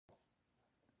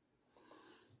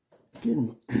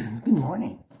Good, good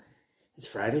morning. It's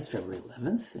Friday, it's February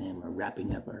 11th, and we're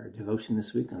wrapping up our devotion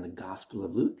this week on the Gospel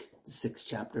of Luke, the 6th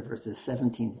chapter, verses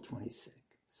 17 to 26.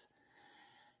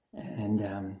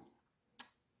 And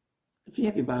if you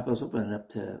have your Bibles, open it up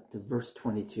to verse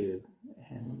 22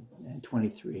 and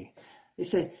 23. They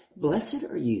say, "Blessed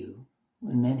are you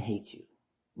when men hate you,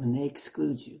 when they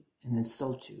exclude you and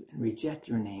insult you and reject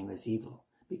your name as evil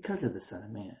because of the Son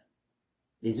of Man.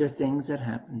 These are things that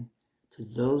happen to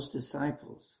those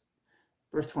disciples."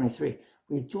 Verse 23,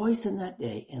 "Rejoice in that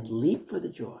day and leap for the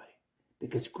joy,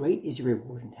 because great is your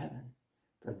reward in heaven,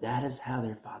 for that is how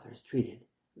their fathers treated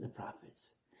the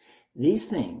prophets." These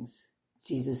things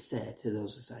Jesus said to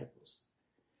those disciples,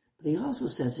 but he also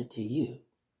says it to you.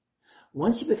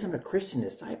 Once you become a Christian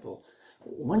disciple,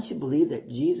 once you believe that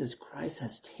Jesus Christ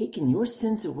has taken your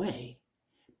sins away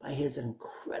by his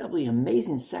incredibly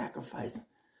amazing sacrifice,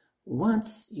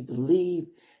 once you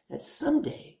believe that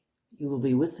someday you will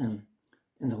be with him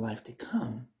in the life to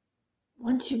come,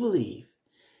 once you believe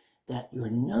that your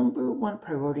number one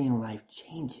priority in life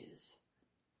changes,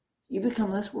 you become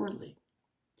less worldly.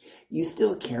 You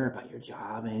still care about your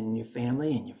job and your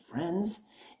family and your friends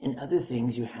and other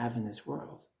things you have in this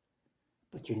world,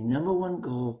 but your number one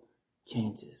goal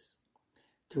changes.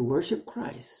 To worship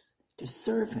Christ, to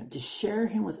serve him, to share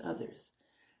him with others,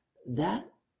 that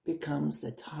becomes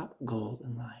the top goal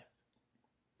in life.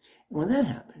 And when that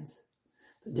happens,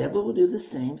 the devil will do the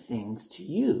same things to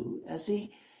you as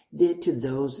he did to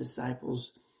those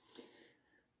disciples.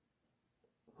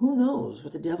 Who knows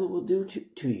what the devil will do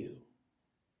to you?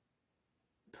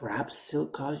 Perhaps he'll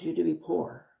cause you to be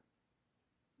poor,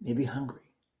 maybe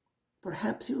hungry.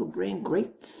 Perhaps he will bring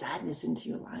great sadness into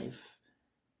your life.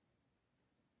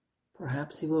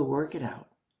 Perhaps he will work it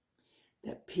out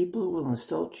that people will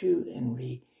insult you and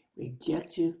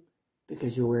reject you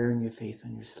because you're wearing your faith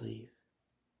on your sleeve.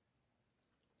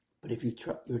 But if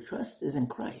your trust is in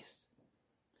Christ,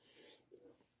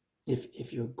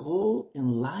 if your goal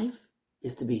in life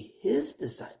is to be his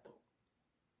disciple,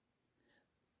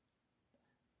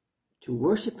 to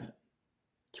worship him,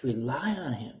 to rely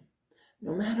on him,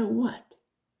 no matter what,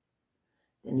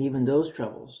 then even those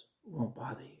troubles won't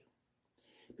bother you.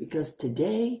 Because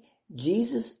today,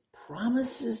 Jesus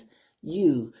promises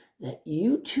you that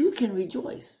you too can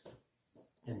rejoice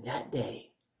in that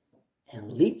day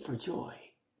and leap for joy,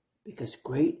 because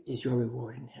great is your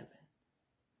reward in heaven.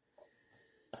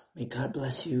 May God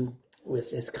bless you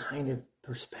with this kind of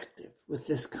perspective, with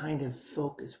this kind of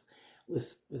focus,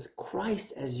 with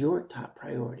Christ as your top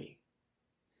priority.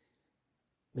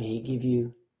 May he give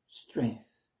you strength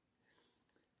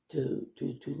to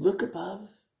look above,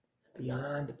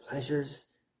 beyond the pleasures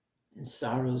and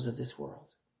sorrows of this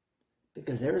world,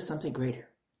 because there is something greater,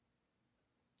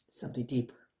 something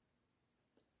deeper,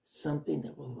 something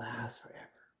that will last forever.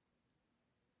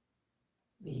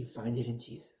 May you find it in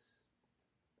Jesus.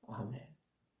 Amen.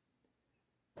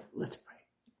 Let's pray.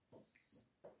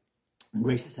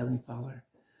 Gracious Heavenly Father,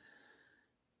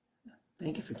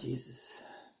 thank you for Jesus.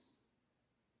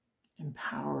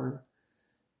 Empower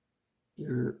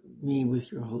me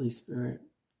with your Holy Spirit,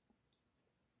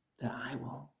 that I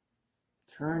will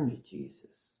turn to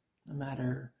Jesus no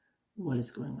matter what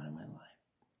is going on in my life.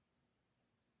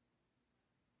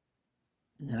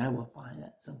 And then I will find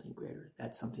that something greater,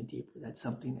 that's something deeper, that's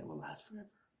something that will last forever.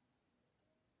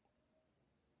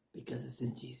 Because it's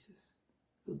in Jesus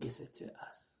who gives it to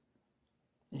us.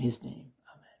 In his name,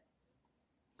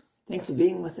 amen. Thanks for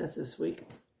being with us this week.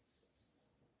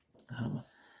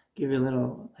 Give you a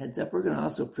little heads up. We're going to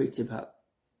also preach about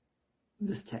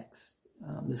this text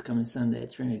this coming Sunday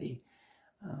at Trinity.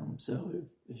 So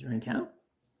if you're in town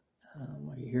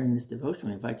or you're hearing this devotion,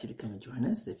 we invite you to come and join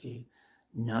us. If you're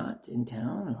not in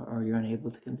town or you're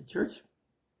unable to come to church,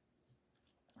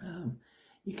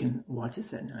 you can watch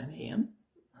us at 9 a.m.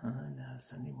 on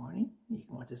Sunday morning. You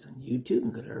can watch us on YouTube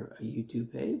and go to our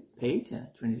YouTube page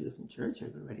at Trinity Lutheran Church or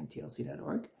go to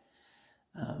readingtlc.org.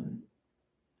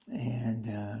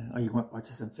 Or you can watch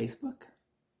us on Facebook.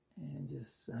 And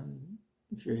just,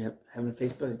 if you have a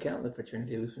Facebook account, look for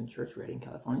Trinity Lutheran Church, Redding,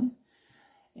 California.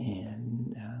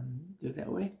 And do it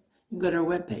that way. You can go to our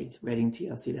webpage,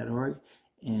 readingtlc.org,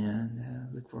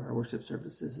 and look for our worship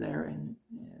services there and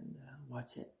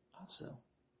watch it also.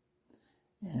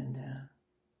 And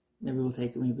maybe we'll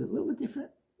take maybe a little bit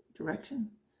different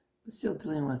direction, but still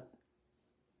dealing with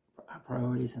our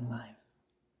priorities in life.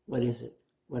 What is it?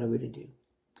 What are we to do?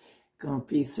 Go in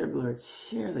peace, serve the Lord,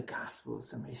 share the gospel with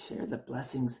somebody, share the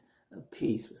blessings of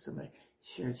peace with somebody,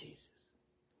 share Jesus.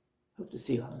 Hope to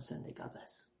see you on Sunday. God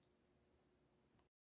bless.